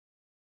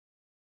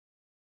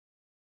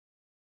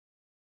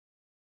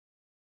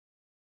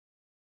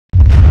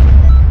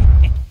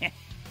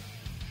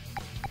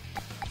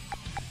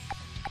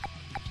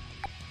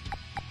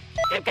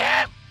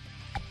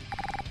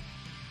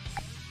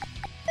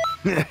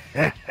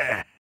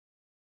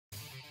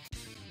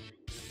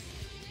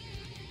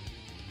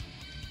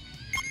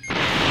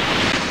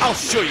I'll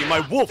show you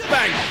my wolf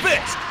bang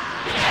fist!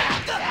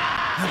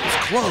 That was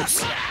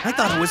close. I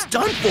thought I was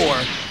done for.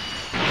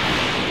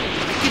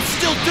 I can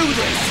still do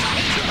this.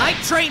 I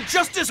train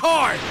just as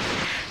hard.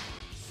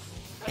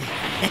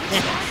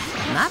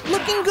 Not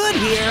looking good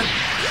here.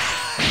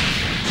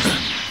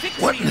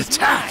 What an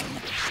attack!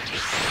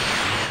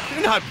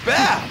 You're not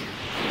bad!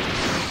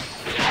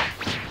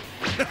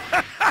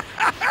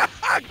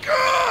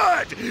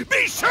 Good!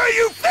 Be sure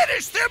you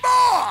finish them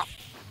off!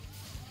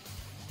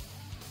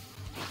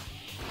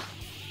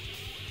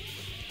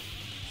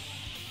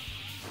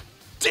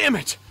 Damn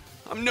it!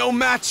 I'm no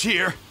match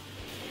here.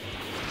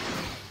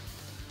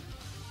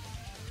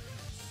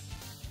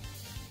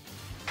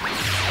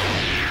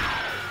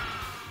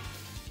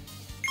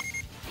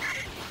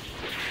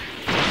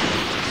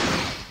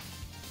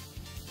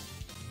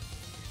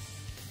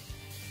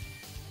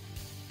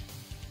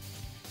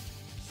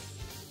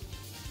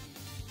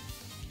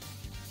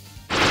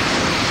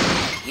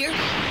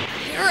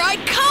 Here I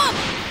come!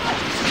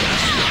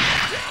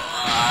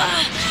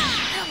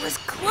 That was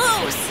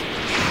close.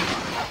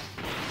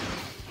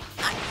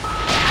 I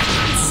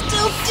can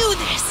still do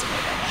this.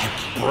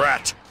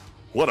 Brat!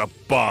 What a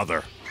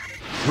bother.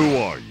 Who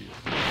are you?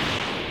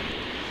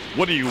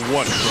 What do you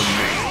want from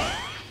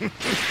me?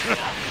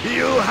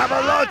 You have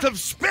a lot of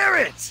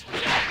spirit!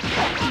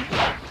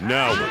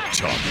 Now we're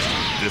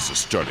talking. This is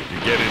starting to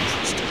get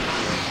interesting.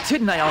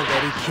 Didn't I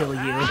already kill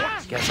you?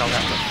 Guess I'll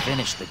have to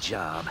finish the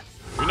job.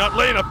 You're not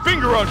laying a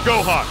finger on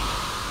Gohan!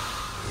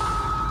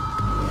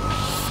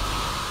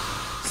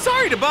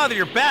 Sorry to bother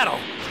your battle,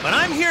 but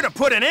I'm here to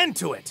put an end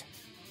to it.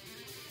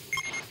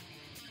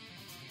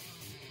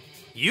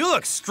 You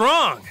look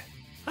strong.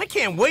 I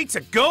can't wait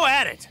to go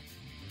at it.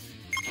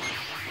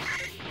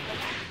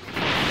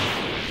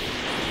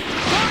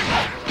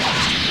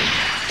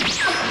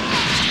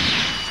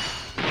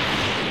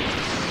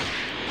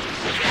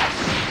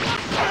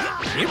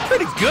 You're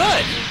pretty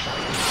good.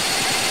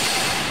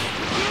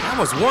 That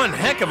was one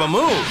heck of a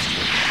move.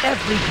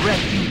 Every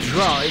breath you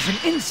draw is an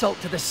insult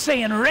to the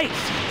Saiyan race,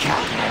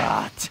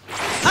 Kakarot.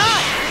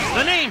 Hi!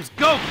 The name's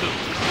Goku,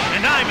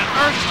 and I'm an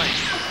Earthling.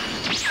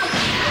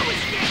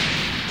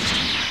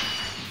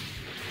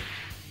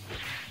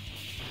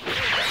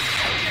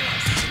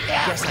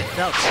 Guess I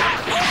felt it.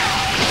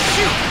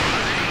 Shoot!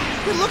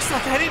 It looks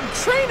like I didn't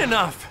train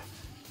enough.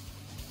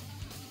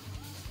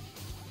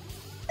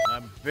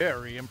 I'm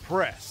very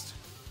impressed.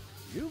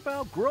 You've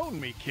outgrown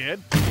me,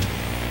 kid.